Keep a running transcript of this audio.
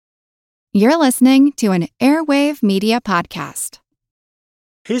You're listening to an Airwave Media Podcast.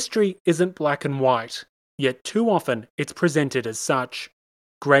 History isn't black and white, yet too often it's presented as such.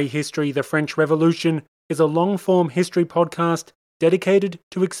 Grey History, the French Revolution, is a long-form history podcast dedicated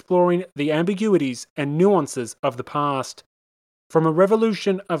to exploring the ambiguities and nuances of the past. From a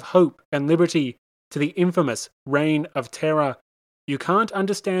revolution of hope and liberty to the infamous Reign of Terror, you can't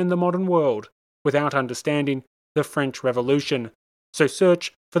understand the modern world without understanding the French Revolution. So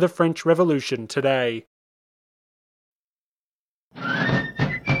search for the French Revolution today.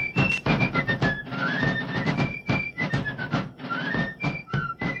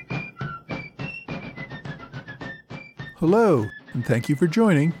 Hello, and thank you for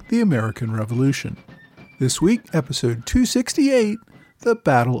joining the American Revolution. This week, episode 268, The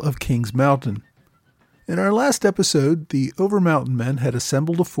Battle of Kings Mountain. In our last episode, the Overmountain men had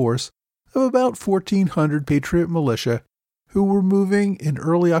assembled a force of about 1,400 Patriot militia who were moving in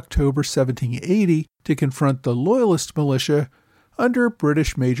early October 1780 to confront the Loyalist militia under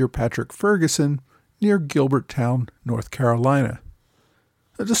British Major Patrick Ferguson near Gilberttown, North Carolina.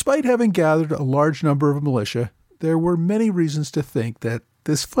 Despite having gathered a large number of militia, there were many reasons to think that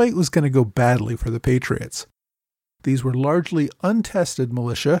this fight was going to go badly for the Patriots. These were largely untested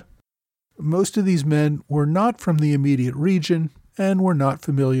militia. Most of these men were not from the immediate region and were not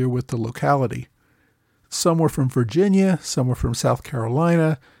familiar with the locality. Some were from Virginia, some were from South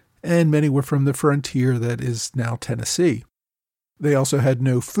Carolina, and many were from the frontier that is now Tennessee. They also had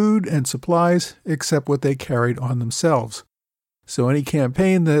no food and supplies except what they carried on themselves. So any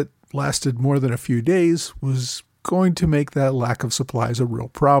campaign that lasted more than a few days was going to make that lack of supplies a real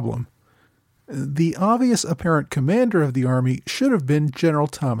problem. The obvious apparent commander of the army should have been General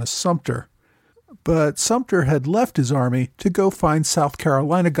Thomas Sumter. But Sumter had left his army to go find South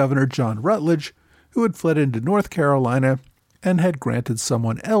Carolina Governor John Rutledge, who had fled into North Carolina and had granted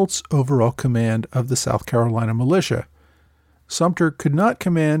someone else overall command of the South Carolina militia. Sumter could not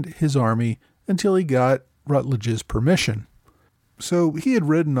command his army until he got Rutledge's permission. So he had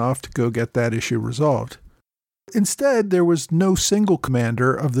ridden off to go get that issue resolved. Instead, there was no single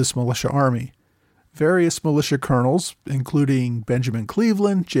commander of this militia army. Various militia colonels, including Benjamin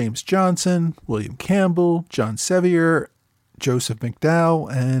Cleveland, James Johnson, William Campbell, John Sevier, Joseph McDowell,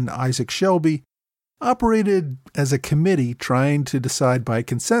 and Isaac Shelby, operated as a committee trying to decide by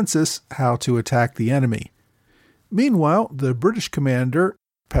consensus how to attack the enemy. Meanwhile, the British commander,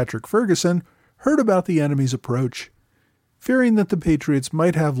 Patrick Ferguson, heard about the enemy's approach. Fearing that the Patriots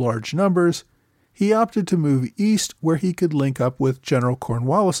might have large numbers, he opted to move east where he could link up with General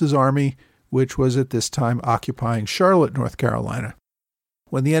Cornwallis's army, which was at this time occupying Charlotte, North Carolina.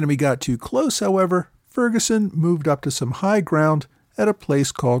 When the enemy got too close, however, Ferguson moved up to some high ground at a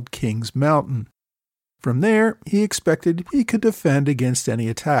place called Kings Mountain. From there, he expected he could defend against any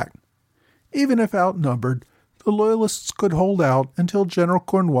attack. Even if outnumbered, the Loyalists could hold out until General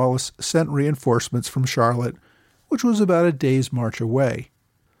Cornwallis sent reinforcements from Charlotte, which was about a day's march away.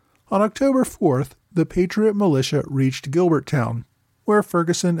 On October 4th, the Patriot militia reached Gilberttown, where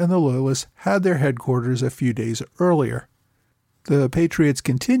Ferguson and the Loyalists had their headquarters a few days earlier. The Patriots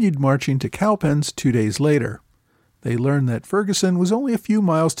continued marching to Cowpens 2 days later. They learned that Ferguson was only a few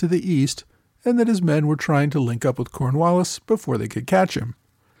miles to the east and that his men were trying to link up with Cornwallis before they could catch him.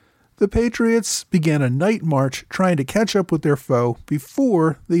 The Patriots began a night march trying to catch up with their foe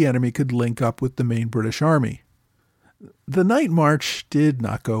before the enemy could link up with the main British army. The night march did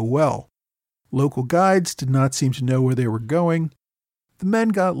not go well. Local guides did not seem to know where they were going. The men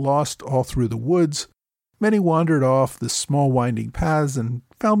got lost all through the woods. Many wandered off the small winding paths and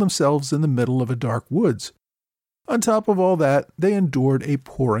found themselves in the middle of a dark woods. On top of all that, they endured a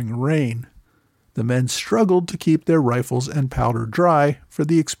pouring rain. The men struggled to keep their rifles and powder dry for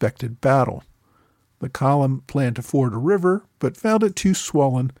the expected battle. The column planned to ford a river, but found it too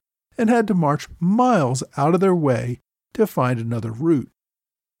swollen and had to march miles out of their way to find another route.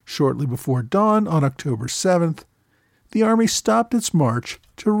 Shortly before dawn on October 7th, the army stopped its march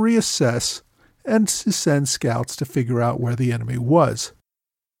to reassess and to send scouts to figure out where the enemy was.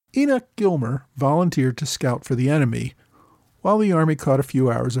 Enoch Gilmer volunteered to scout for the enemy, while the army caught a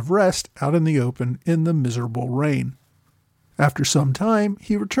few hours of rest out in the open in the miserable rain. After some time,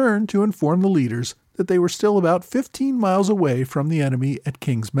 he returned to inform the leaders that they were still about 15 miles away from the enemy at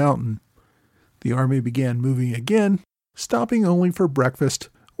Kings Mountain. The army began moving again, stopping only for breakfast,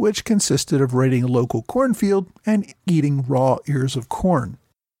 which consisted of raiding a local cornfield and eating raw ears of corn.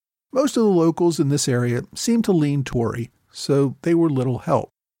 Most of the locals in this area seemed to lean Tory, so they were little help.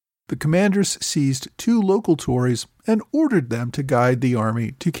 The commanders seized 2 local Tories and ordered them to guide the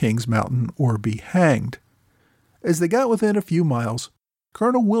army to Kings Mountain or be hanged. As they got within a few miles,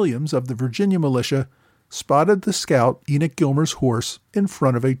 Colonel Williams of the Virginia militia spotted the scout Enoch Gilmer's horse in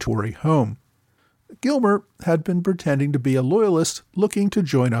front of a Tory home. Gilmer had been pretending to be a loyalist looking to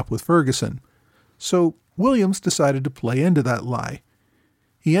join up with Ferguson, so Williams decided to play into that lie.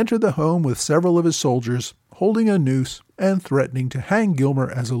 He entered the home with several of his soldiers, holding a noose and threatening to hang Gilmer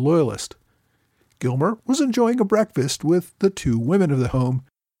as a loyalist. Gilmer was enjoying a breakfast with the two women of the home,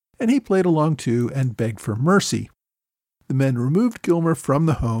 and he played along too and begged for mercy. The men removed Gilmer from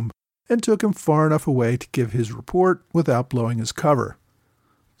the home and took him far enough away to give his report without blowing his cover.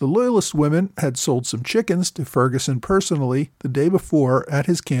 The loyalist women had sold some chickens to Ferguson personally the day before at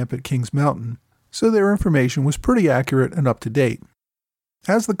his camp at Kings Mountain, so their information was pretty accurate and up to date.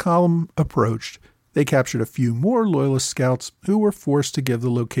 As the column approached, they captured a few more loyalist scouts who were forced to give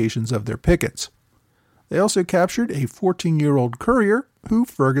the locations of their pickets. They also captured a 14-year-old courier who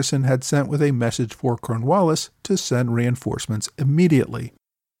Ferguson had sent with a message for Cornwallis to send reinforcements immediately.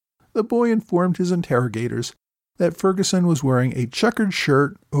 The boy informed his interrogators that Ferguson was wearing a checkered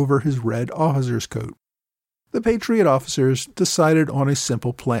shirt over his red officer's coat. The Patriot officers decided on a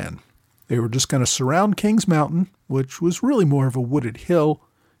simple plan. They were just going to surround Kings Mountain, which was really more of a wooded hill,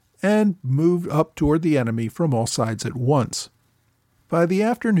 and move up toward the enemy from all sides at once. By the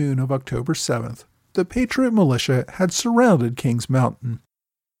afternoon of October 7th, the Patriot militia had surrounded Kings Mountain.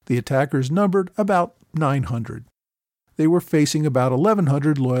 The attackers numbered about 900. They were facing about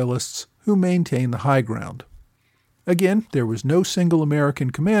 1,100 Loyalists who maintained the high ground. Again, there was no single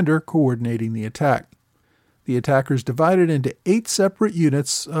American commander coordinating the attack. The attackers divided into 8 separate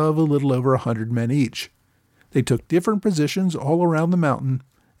units of a little over 100 men each. They took different positions all around the mountain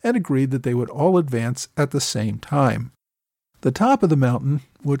and agreed that they would all advance at the same time. The top of the mountain,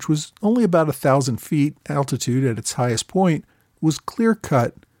 which was only about 1,000 feet altitude at its highest point, was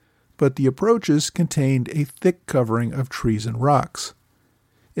clear-cut, but the approaches contained a thick covering of trees and rocks.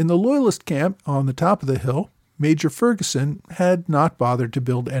 In the Loyalist camp on the top of the hill, Major Ferguson had not bothered to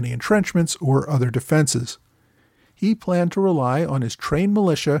build any entrenchments or other defenses. He planned to rely on his trained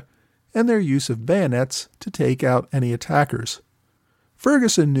militia and their use of bayonets to take out any attackers.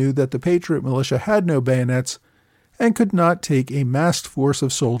 Ferguson knew that the Patriot militia had no bayonets and could not take a massed force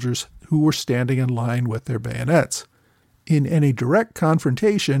of soldiers who were standing in line with their bayonets. In any direct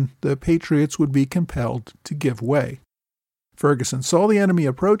confrontation, the Patriots would be compelled to give way. Ferguson saw the enemy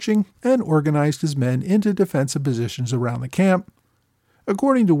approaching and organized his men into defensive positions around the camp.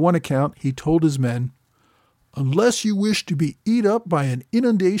 According to one account, he told his men, "Unless you wish to be eat up by an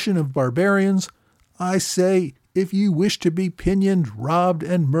inundation of barbarians, I say, if you wish to be pinioned, robbed,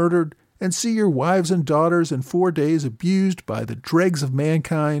 and murdered, and see your wives and daughters in 4 days abused by the dregs of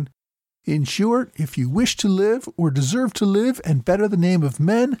mankind, in short, if you wish to live or deserve to live and better the name of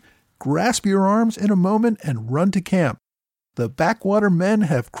men, grasp your arms in a moment and run to camp. The backwater men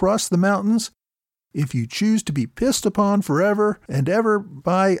have crossed the mountains. If you choose to be pissed upon forever and ever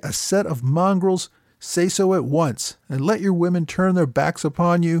by a set of mongrels, say so at once, and let your women turn their backs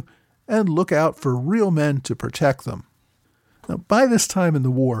upon you, and look out for real men to protect them." Now, by this time in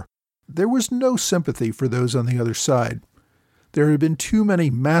the war, there was no sympathy for those on the other side. There had been too many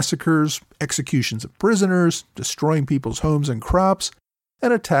massacres, executions of prisoners, destroying people's homes and crops,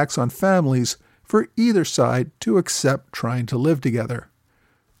 and attacks on families for either side to accept trying to live together.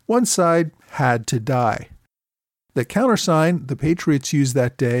 One side had to die. The countersign the Patriots used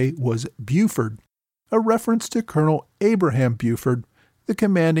that day was Buford, a reference to Colonel Abraham Buford, the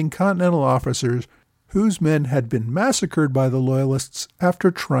commanding Continental officer whose men had been massacred by the Loyalists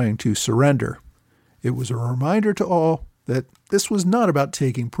after trying to surrender. It was a reminder to all that this was not about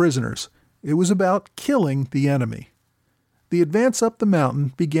taking prisoners. It was about killing the enemy. The advance up the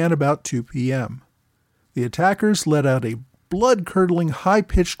mountain began about 2 p.m. The attackers let out a blood-curdling,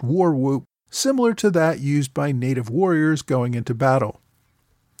 high-pitched war whoop similar to that used by native warriors going into battle.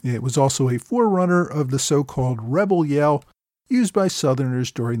 It was also a forerunner of the so-called rebel yell used by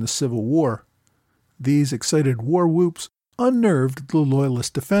Southerners during the Civil War. These excited war whoops unnerved the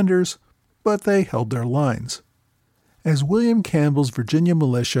Loyalist defenders, but they held their lines. As William Campbell's Virginia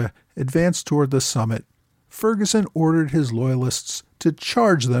militia advanced toward the summit, Ferguson ordered his Loyalists to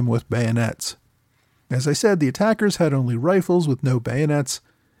charge them with bayonets. As I said, the attackers had only rifles with no bayonets,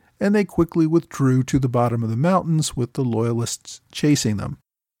 and they quickly withdrew to the bottom of the mountains with the Loyalists chasing them.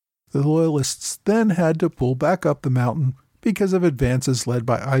 The Loyalists then had to pull back up the mountain because of advances led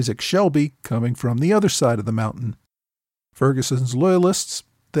by Isaac Shelby coming from the other side of the mountain. Ferguson's Loyalists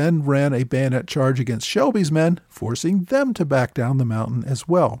then ran a bayonet charge against Shelby's men, forcing them to back down the mountain as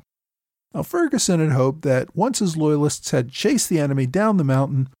well. Now, Ferguson had hoped that once his Loyalists had chased the enemy down the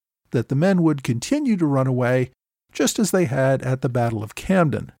mountain, that the men would continue to run away just as they had at the Battle of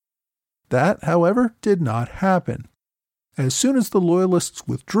Camden. That, however, did not happen. As soon as the Loyalists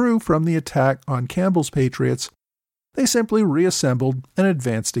withdrew from the attack on Campbell's Patriots, they simply reassembled and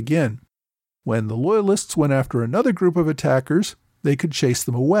advanced again. When the Loyalists went after another group of attackers, they could chase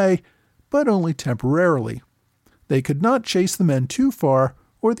them away, but only temporarily. They could not chase the men too far,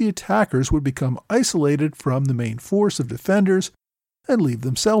 or the attackers would become isolated from the main force of defenders and leave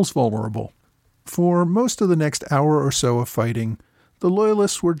themselves vulnerable. For most of the next hour or so of fighting, the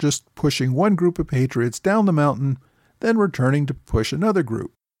Loyalists were just pushing one group of Patriots down the mountain, then returning to push another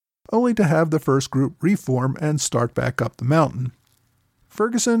group, only to have the first group reform and start back up the mountain.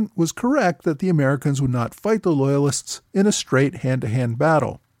 Ferguson was correct that the Americans would not fight the Loyalists in a straight hand-to-hand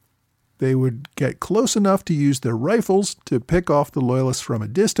battle. They would get close enough to use their rifles to pick off the Loyalists from a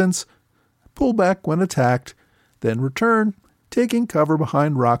distance, pull back when attacked, then return, taking cover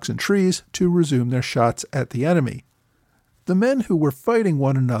behind rocks and trees to resume their shots at the enemy. The men who were fighting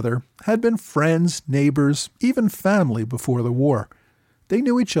one another had been friends, neighbors, even family before the war. They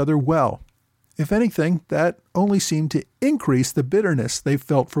knew each other well. If anything, that only seemed to increase the bitterness they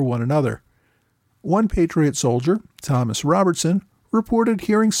felt for one another. One Patriot soldier, Thomas Robertson, reported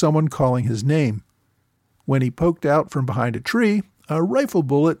hearing someone calling his name. When he poked out from behind a tree, a rifle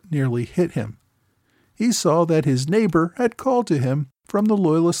bullet nearly hit him. He saw that his neighbor had called to him from the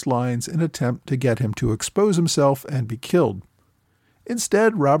Loyalist lines in an attempt to get him to expose himself and be killed.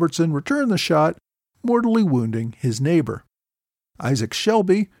 Instead, Robertson returned the shot, mortally wounding his neighbor. Isaac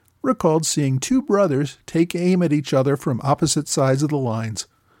Shelby recalled seeing two brothers take aim at each other from opposite sides of the lines.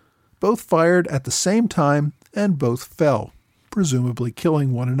 Both fired at the same time and both fell, presumably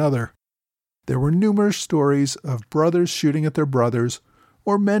killing one another. There were numerous stories of brothers shooting at their brothers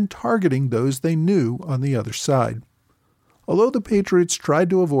or men targeting those they knew on the other side. Although the Patriots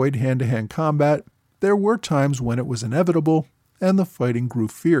tried to avoid hand-to-hand combat, there were times when it was inevitable and the fighting grew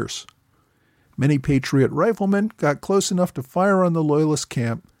fierce. Many Patriot riflemen got close enough to fire on the Loyalist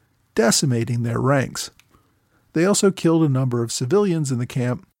camp, decimating their ranks. They also killed a number of civilians in the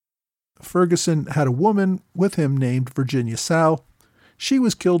camp. Ferguson had a woman with him named Virginia Sal. She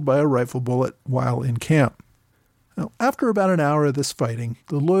was killed by a rifle bullet while in camp. Now, after about an hour of this fighting,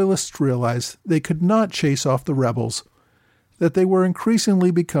 the Loyalists realized they could not chase off the rebels, that they were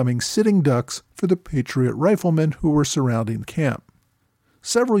increasingly becoming sitting ducks for the Patriot riflemen who were surrounding the camp.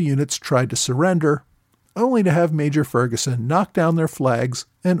 Several units tried to surrender, only to have Major Ferguson knock down their flags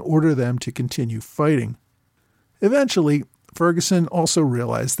and order them to continue fighting. Eventually, Ferguson also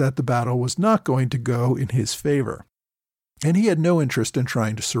realized that the battle was not going to go in his favor, and he had no interest in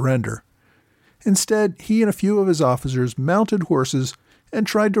trying to surrender. Instead, he and a few of his officers mounted horses and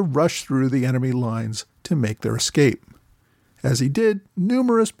tried to rush through the enemy lines to make their escape. As he did,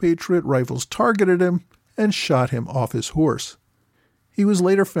 numerous Patriot rifles targeted him and shot him off his horse. He was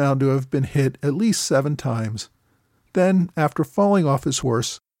later found to have been hit at least 7 times. Then, after falling off his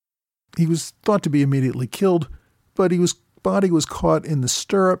horse, he was thought to be immediately killed, but his body was caught in the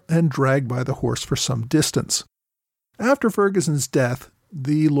stirrup and dragged by the horse for some distance. After Ferguson's death,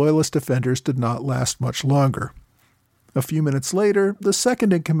 the Loyalist defenders did not last much longer. A few minutes later, the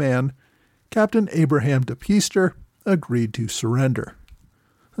second in command, Captain Abraham de Peyster, agreed to surrender.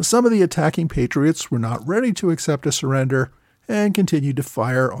 Some of the attacking Patriots were not ready to accept a surrender and continued to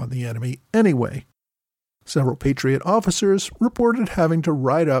fire on the enemy anyway. Several Patriot officers reported having to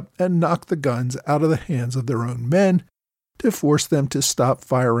ride up and knock the guns out of the hands of their own men to force them to stop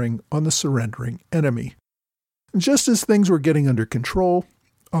firing on the surrendering enemy. Just as things were getting under control,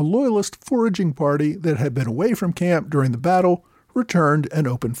 a Loyalist foraging party that had been away from camp during the battle returned and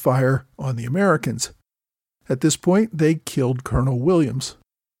opened fire on the Americans. At this point, they killed Colonel Williams.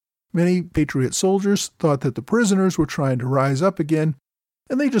 Many Patriot soldiers thought that the prisoners were trying to rise up again,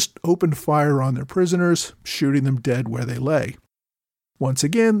 and they just opened fire on their prisoners, shooting them dead where they lay. Once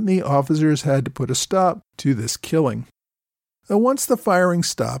again, the officers had to put a stop to this killing. Once the firing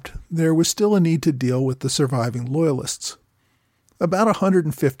stopped, there was still a need to deal with the surviving Loyalists. About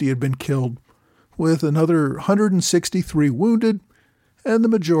 150 had been killed, with another 163 wounded, and the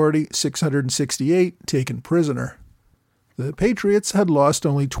majority, 668, taken prisoner. The Patriots had lost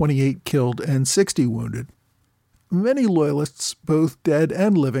only 28 killed and 60 wounded. Many Loyalists, both dead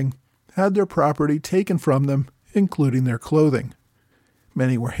and living, had their property taken from them, including their clothing.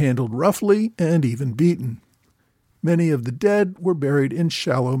 Many were handled roughly and even beaten. Many of the dead were buried in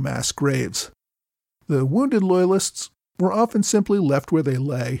shallow mass graves. The wounded Loyalists were often simply left where they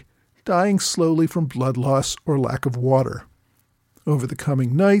lay, dying slowly from blood loss or lack of water. Over the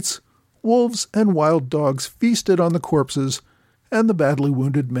coming nights, wolves and wild dogs feasted on the corpses and the badly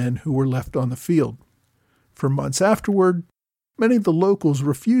wounded men who were left on the field. For months afterward, many of the locals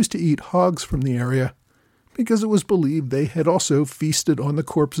refused to eat hogs from the area because it was believed they had also feasted on the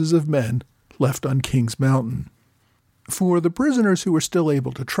corpses of men left on Kings Mountain. For the prisoners who were still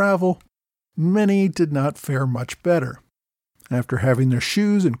able to travel, many did not fare much better. After having their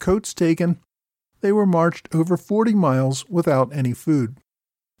shoes and coats taken, they were marched over 40 miles without any food.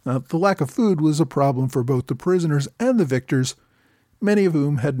 Now, the lack of food was a problem for both the prisoners and the victors, many of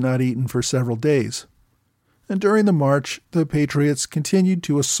whom had not eaten for several days. And during the march, the Patriots continued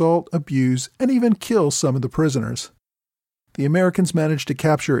to assault, abuse, and even kill some of the prisoners. The Americans managed to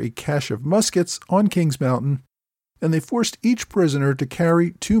capture a cache of muskets on Kings Mountain, and they forced each prisoner to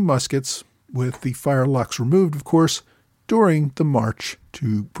carry 2 muskets, with the firelocks removed, of course, during the march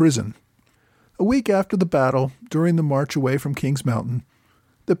to prison. A week after the battle, during the march away from Kings Mountain,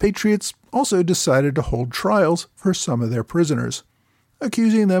 the Patriots also decided to hold trials for some of their prisoners,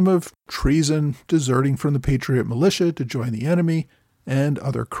 accusing them of treason, deserting from the Patriot militia to join the enemy, and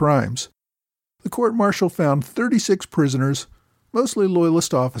other crimes. The court-martial found 36 prisoners, mostly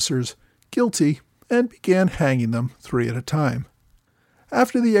Loyalist officers, guilty and began hanging them 3 at a time.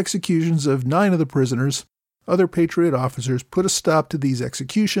 After the executions of 9 of the prisoners, other Patriot officers put a stop to these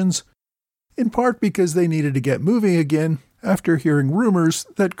executions, in part because they needed to get moving again after hearing rumors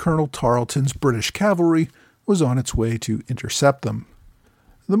that Colonel Tarleton's British cavalry was on its way to intercept them.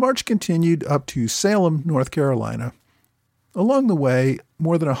 The march continued up to Salem, North Carolina. Along the way,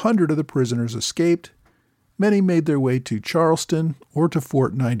 more than 100 of the prisoners escaped. Many made their way to Charleston or to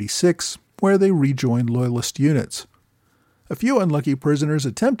Fort 96, where they rejoined Loyalist units. A few unlucky prisoners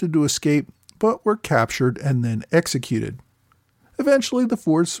attempted to escape, but were captured and then executed. Eventually, the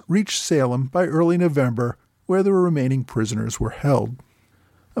force reached Salem by early November, where the remaining prisoners were held.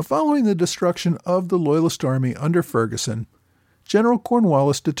 Following the destruction of the Loyalist army under Ferguson, General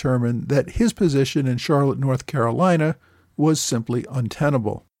Cornwallis determined that his position in Charlotte, North Carolina, was simply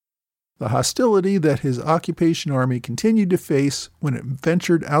untenable. The hostility that his occupation army continued to face when it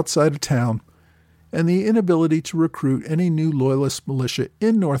ventured outside of town, and the inability to recruit any new Loyalist militia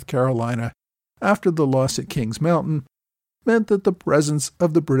in North Carolina after the loss at Kings Mountain, meant that the presence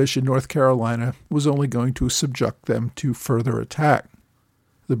of the British in North Carolina was only going to subject them to further attack.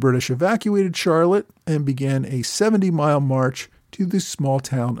 The British evacuated Charlotte and began a 70-mile march to the small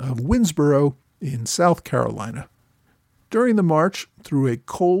town of Winnsboro in South Carolina. During the march, through a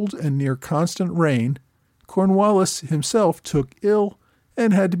cold and near constant rain, Cornwallis himself took ill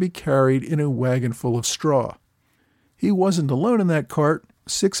and had to be carried in a wagon full of straw. He wasn't alone in that cart.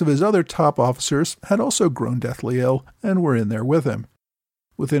 6 of his other top officers had also grown deathly ill and were in there with him.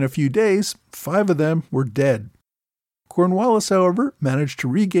 Within a few days, 5 of them were dead. Cornwallis, however, managed to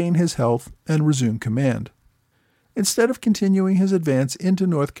regain his health and resume command. Instead of continuing his advance into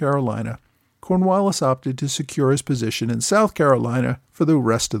North Carolina, Cornwallis opted to secure his position in South Carolina for the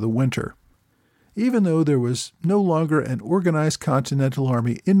rest of the winter. Even though there was no longer an organized Continental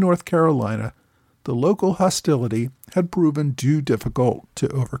Army in North Carolina, the local hostility had proven too difficult to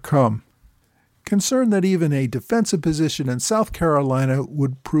overcome. Concerned that even a defensive position in South Carolina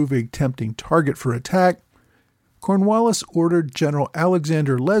would prove a tempting target for attack, Cornwallis ordered General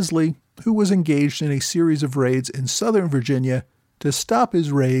Alexander Leslie, who was engaged in a series of raids in Southern Virginia, to stop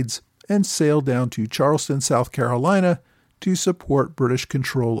his raids and sail down to Charleston, South Carolina, to support British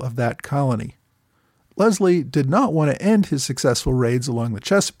control of that colony. Leslie did not want to end his successful raids along the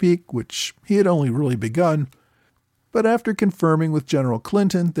Chesapeake, which he had only really begun, but after confirming with General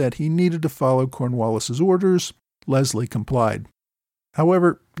Clinton that he needed to follow Cornwallis's orders, Leslie complied.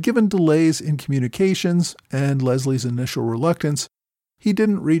 However, given delays in communications and Leslie's initial reluctance, he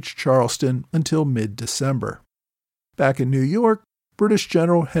didn't reach Charleston until mid-December. Back in New York, British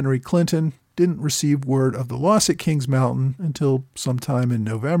General Henry Clinton didn't receive word of the loss at Kings Mountain until sometime in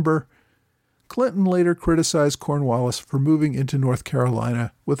November. Clinton later criticized Cornwallis for moving into North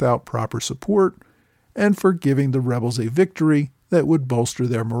Carolina without proper support and for giving the rebels a victory that would bolster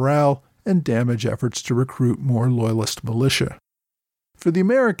their morale and damage efforts to recruit more Loyalist militia. For the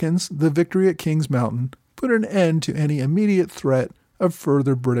Americans, the victory at Kings Mountain put an end to any immediate threat of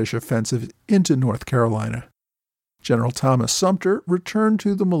further British offensive into North Carolina. General Thomas Sumter returned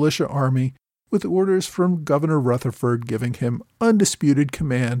to the militia army with orders from Governor Rutherford giving him undisputed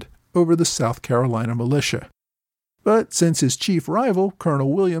command over the South Carolina militia. But since his chief rival,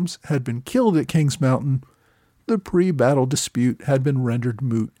 Colonel Williams, had been killed at Kings Mountain, the pre-battle dispute had been rendered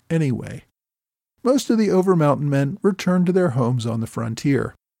moot anyway. Most of the Over-Mountain men returned to their homes on the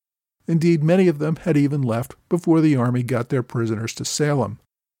frontier. Indeed, many of them had even left before the army got their prisoners to Salem.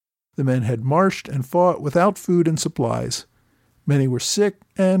 The men had marched and fought without food and supplies. Many were sick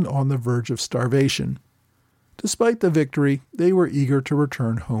and on the verge of starvation. Despite the victory, they were eager to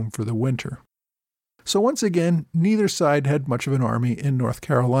return home for the winter. So once again, neither side had much of an army in North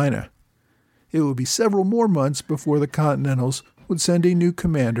Carolina. It would be several more months before the Continentals would send a new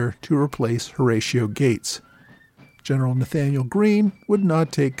commander to replace Horatio Gates. General Nathaniel Greene would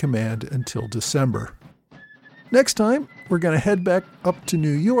not take command until December. Next time, we're going to head back up to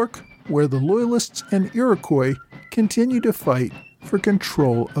New York, where the Loyalists and Iroquois continue to fight for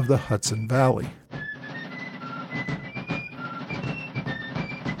control of the Hudson Valley.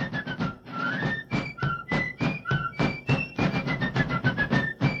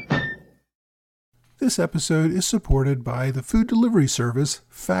 This episode is supported by the food delivery service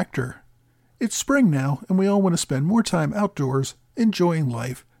Factor. It's spring now, and we all want to spend more time outdoors, enjoying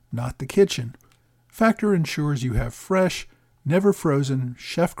life, not the kitchen. Factor ensures you have fresh, never frozen,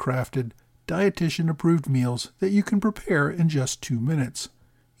 chef-crafted, dietitian-approved meals that you can prepare in just 2 minutes.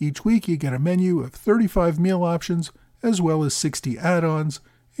 Each week you get a menu of 35 meal options, as well as 60 add-ons,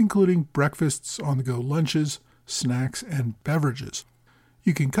 including breakfasts, on-the-go lunches, snacks, and beverages.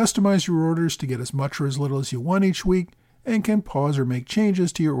 You can customize your orders to get as much or as little as you want each week, and can pause or make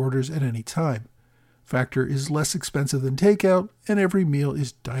changes to your orders at any time. Factor is less expensive than takeout, and every meal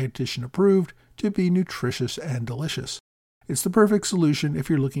is dietitian approved to be nutritious and delicious. It's the perfect solution if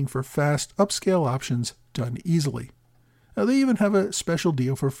you're looking for fast, upscale options done easily. Now, they even have a special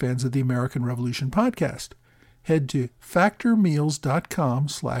deal for fans of the American Revolution podcast. Head to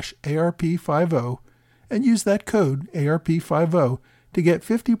factormeals.com/ARP50 and use that code ARP50 to get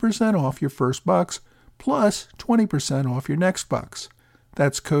 50% off your first box, plus 20% off your next box.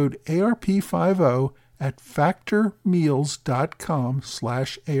 That's code ARP50 at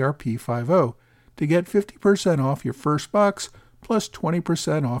factormeals.com/ARP50 to get 50% off your first box, plus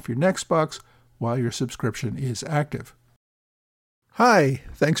 20% off your next box while your subscription is active. Hi,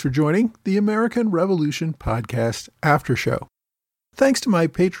 thanks for joining the American Revolution Podcast After Show. Thanks to my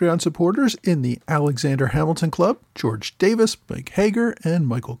Patreon supporters in the Alexander Hamilton Club, George Davis, Mike Hager, and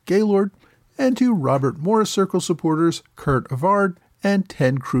Michael Gaylord, and to Robert Morris Circle supporters Kurt Avard and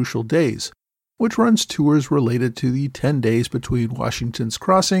 10 Crucial Days, which runs tours related to the 10 days between Washington's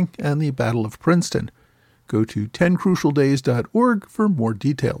Crossing and the Battle of Princeton. Go to 10crucialdays.org for more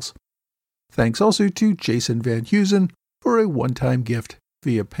details. Thanks also to Jason Van Heusen for a one-time gift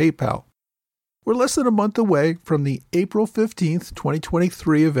via PayPal. We're less than a month away from the April 15th,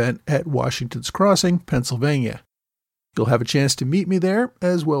 2023 event at Washington's Crossing, Pennsylvania. You'll have a chance to meet me there,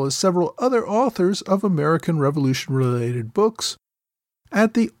 as well as several other authors of American Revolution-related books,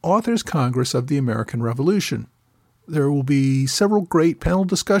 at the Authors Congress of the American Revolution. There will be several great panel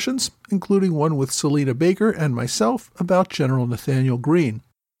discussions, including one with Selena Baker and myself about General Nathaniel Greene.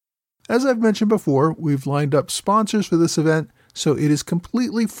 As I've mentioned before, we've lined up sponsors for this event, so it is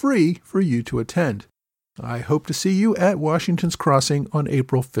completely free for you to attend. I hope to see you at Washington's Crossing on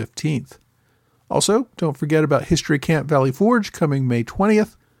April 15th. Also, don't forget about History Camp Valley Forge coming May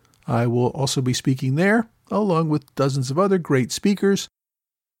 20th. I will also be speaking there, along with dozens of other great speakers.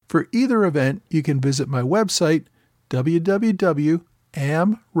 For either event, you can visit my website,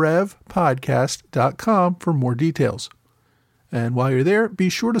 www.amrevpodcast.com, for more details. And while you're there, be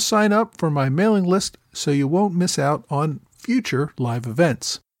sure to sign up for my mailing list so you won't miss out on future live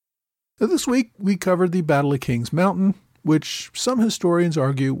events. Now, this week, we covered the Battle of Kings Mountain, which some historians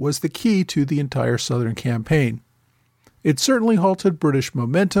argue was the key to the entire Southern campaign. It certainly halted British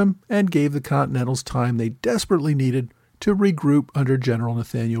momentum and gave the Continentals time they desperately needed to regroup under General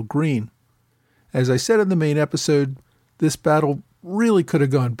Nathaniel Greene. As I said in the main episode, this battle really could have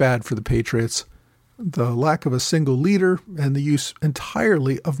gone bad for the Patriots. The lack of a single leader and the use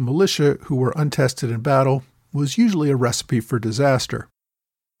entirely of militia who were untested in battle was usually a recipe for disaster.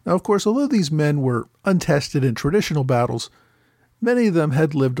 Now, of course, although these men were untested in traditional battles, many of them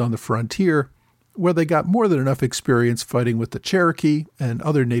had lived on the frontier, where they got more than enough experience fighting with the Cherokee and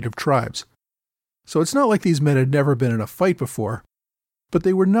other native tribes. So it's not like these men had never been in a fight before, but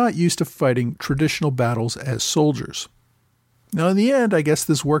they were not used to fighting traditional battles as soldiers. Now, in the end, I guess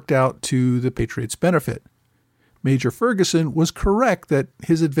this worked out to the Patriots' benefit. Major Ferguson was correct that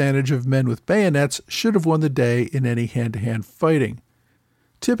his advantage of men with bayonets should have won the day in any hand-to-hand fighting.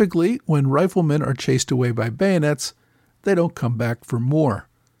 Typically, when riflemen are chased away by bayonets, they don't come back for more.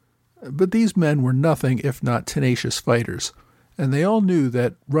 But these men were nothing if not tenacious fighters, and they all knew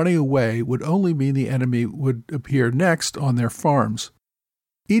that running away would only mean the enemy would appear next on their farms.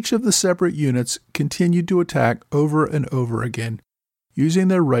 Each of the separate units continued to attack over and over again, using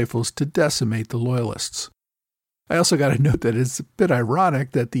their rifles to decimate the Loyalists. I also got to note that it's a bit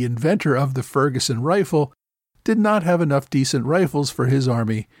ironic that the inventor of the Ferguson rifle did not have enough decent rifles for his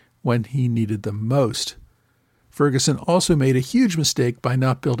army when he needed them most. Ferguson also made a huge mistake by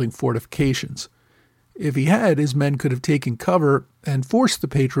not building fortifications. If he had, his men could have taken cover and forced the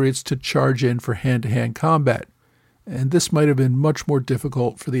Patriots to charge in for hand-to-hand combat, and this might have been much more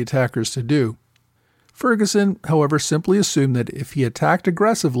difficult for the attackers to do. Ferguson, however, simply assumed that if he attacked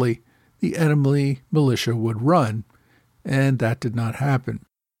aggressively, the enemy militia would run, and that did not happen.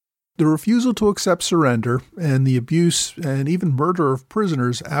 The refusal to accept surrender and the abuse and even murder of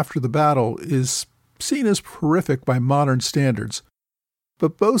prisoners after the battle is seen as horrific by modern standards,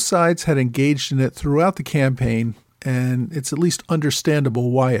 but both sides had engaged in it throughout the campaign, and it's at least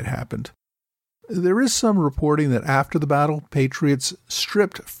understandable why it happened. There is some reporting that after the battle, Patriots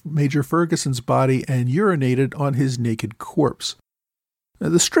stripped Major Ferguson's body and urinated on his naked corpse. Now,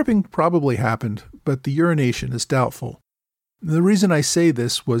 the stripping probably happened, but the urination is doubtful. The reason I say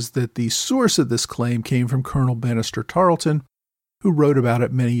this was that the source of this claim came from Colonel Bannister Tarleton, who wrote about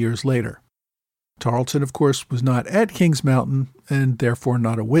it many years later. Tarleton, of course, was not at Kings Mountain and therefore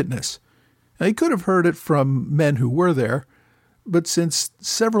not a witness. Now, he could have heard it from men who were there, but since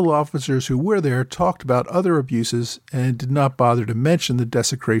several officers who were there talked about other abuses and did not bother to mention the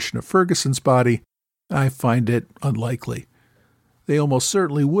desecration of Ferguson's body, I find it unlikely. They almost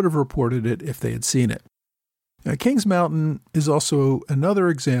certainly would have reported it if they had seen it. Now, Kings Mountain is also another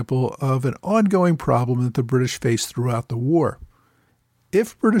example of an ongoing problem that the British faced throughout the war.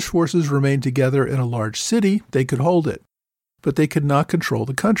 If British forces remained together in a large city, they could hold it, but they could not control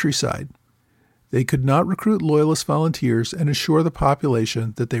the countryside. They could not recruit loyalist volunteers and assure the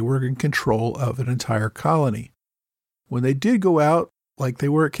population that they were in control of an entire colony. When they did go out, like they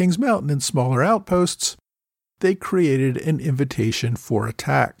were at Kings Mountain in smaller outposts, they created an invitation for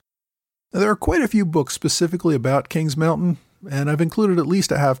attack. Now, there are quite a few books specifically about Kings Mountain, and I've included at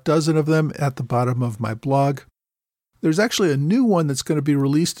least a half dozen of them at the bottom of my blog. There's actually a new one that's going to be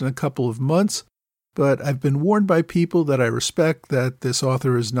released in a couple of months, but I've been warned by people that I respect that this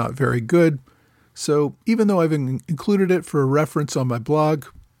author is not very good. So even though I've included it for a reference on my blog,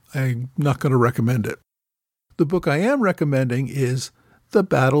 I'm not going to recommend it. The book I am recommending is The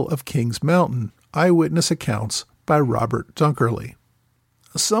Battle of Kings Mountain, Eyewitness Accounts by Robert Dunkerley.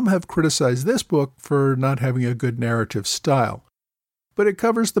 Some have criticized this book for not having a good narrative style, but it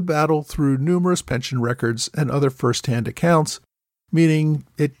covers the battle through numerous pension records and other first-hand accounts, meaning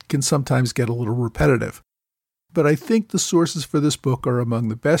it can sometimes get a little repetitive. But I think the sources for this book are among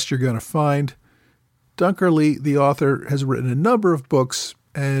the best you're going to find. Dunkerley, the author, has written a number of books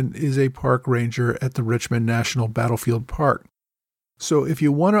and is a park ranger at the Richmond National Battlefield Park. So if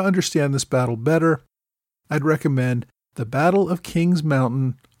you want to understand this battle better, I'd recommend The Battle of Kings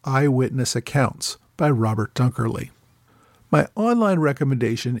Mountain, Eyewitness Accounts by Robert Dunkerley. My online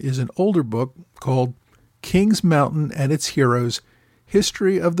recommendation is an older book called Kings Mountain and Its Heroes,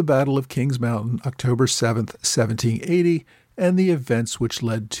 History of the Battle of Kings Mountain, October 7th, 1780, and the Events Which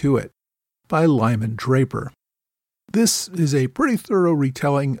Led to It, by Lyman Draper. This is a pretty thorough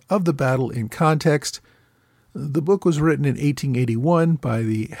retelling of the battle in context. The book was written in 1881 by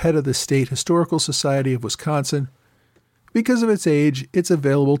the head of the State Historical Society of Wisconsin. Because of its age, it's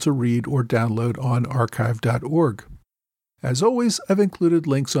available to read or download on archive.org. As always, I've included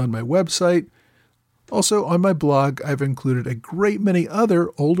links on my website. Also, on my blog, I've included a great many other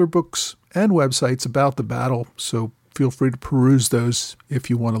older books and websites about the battle, so feel free to peruse those if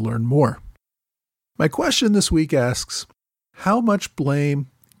you want to learn more. My question this week asks, how much blame,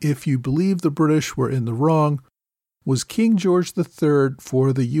 if you believe the British were in the wrong, was King George III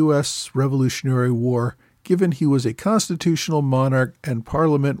for the U.S. Revolutionary War, given he was a constitutional monarch and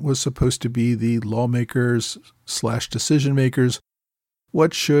Parliament was supposed to be the lawmakers/decision makers?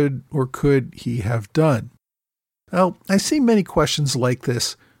 What should or could he have done? Now, I see many questions like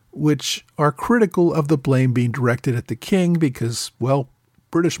this, which are critical of the blame being directed at the king because, well,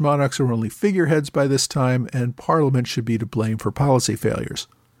 British monarchs are only figureheads by this time and Parliament should be to blame for policy failures.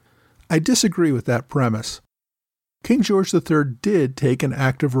 I disagree with that premise. King George III did take an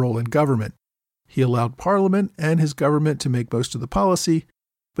active role in government. He allowed Parliament and his government to make most of the policy,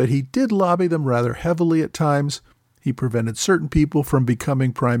 but he did lobby them rather heavily at times. He prevented certain people from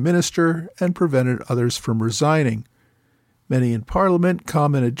becoming prime minister and prevented others from resigning. Many in Parliament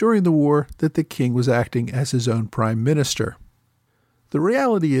commented during the war that the king was acting as his own prime minister. The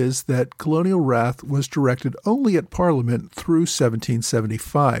reality is that colonial wrath was directed only at Parliament through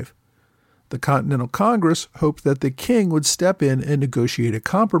 1775. The Continental Congress hoped that the king would step in and negotiate a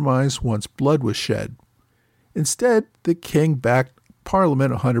compromise once blood was shed. Instead, the king backed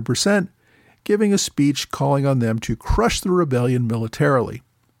Parliament 100%, giving a speech calling on them to crush the rebellion militarily.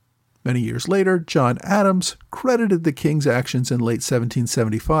 Many years later, John Adams credited the king's actions in late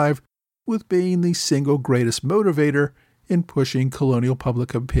 1775 with being the single greatest motivator in pushing colonial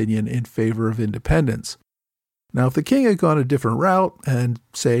public opinion in favor of independence. Now, if the king had gone a different route and,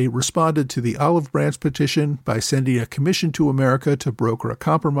 say, responded to the Olive Branch petition by sending a commission to America to broker a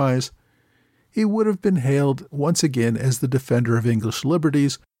compromise, he would have been hailed once again as the defender of English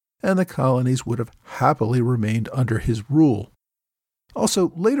liberties, and the colonies would have happily remained under his rule.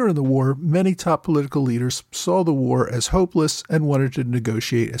 Also, later in the war, many top political leaders saw the war as hopeless and wanted to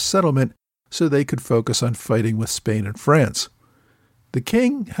negotiate a settlement so they could focus on fighting with Spain and France. The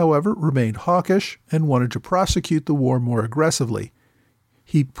king, however, remained hawkish and wanted to prosecute the war more aggressively.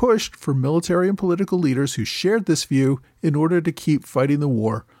 He pushed for military and political leaders who shared this view in order to keep fighting the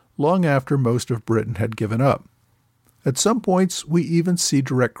war long after most of Britain had given up. At some points, we even see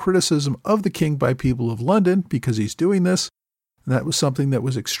direct criticism of the king by people of London because he's doing this, and that was something that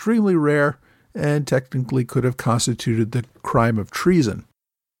was extremely rare and technically could have constituted the crime of treason.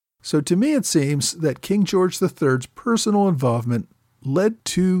 So to me it seems that King George III's personal involvement led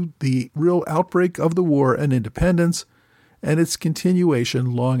to the real outbreak of the war and independence, and its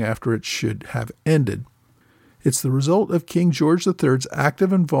continuation long after it should have ended. It's the result of King George III's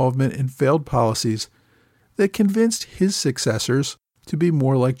active involvement in failed policies that convinced his successors to be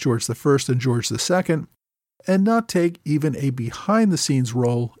more like George I and George II, and not take even a behind-the-scenes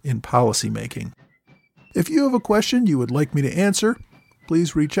role in policymaking. If you have a question you would like me to answer,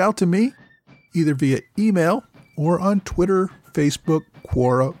 please reach out to me, either via email or on Twitter, Facebook,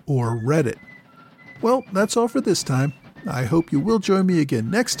 Quora, or Reddit. Well, that's all for this time. I hope you will join me again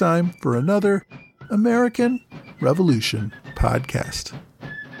next time for another American Revolution podcast.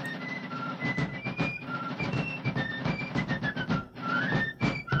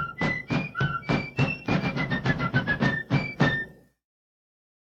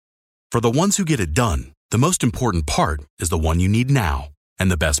 For the ones who get it done, the most important part is the one you need now. And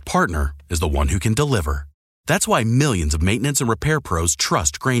the best partner is the one who can deliver. That's why millions of maintenance and repair pros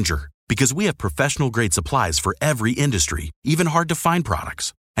trust Grainger, because we have professional-grade supplies for every industry, even hard-to-find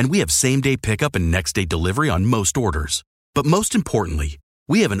products. And we have same-day pickup and next-day delivery on most orders. But most importantly,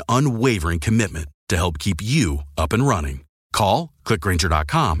 we have an unwavering commitment to help keep you up and running. Call, click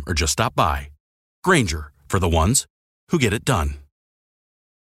Grainger.com, or just stop by. Grainger, for the ones who get it done.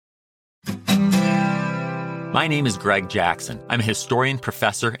 My name is Greg Jackson. I'm a historian,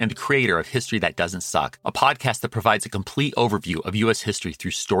 professor, and the creator of History That Doesn't Suck, a podcast that provides a complete overview of U.S. history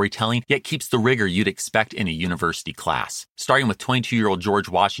through storytelling, yet keeps the rigor you'd expect in a university class. Starting with 22-year-old George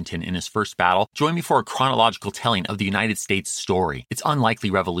Washington in his first battle, join me for a chronological telling of the United States story, its unlikely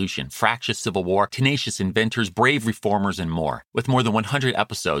revolution, fractious civil war, tenacious inventors, brave reformers, and more. With more than 100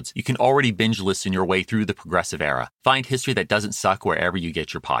 episodes, you can already binge listen your way through the progressive era. Find History That Doesn't Suck wherever you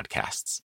get your podcasts.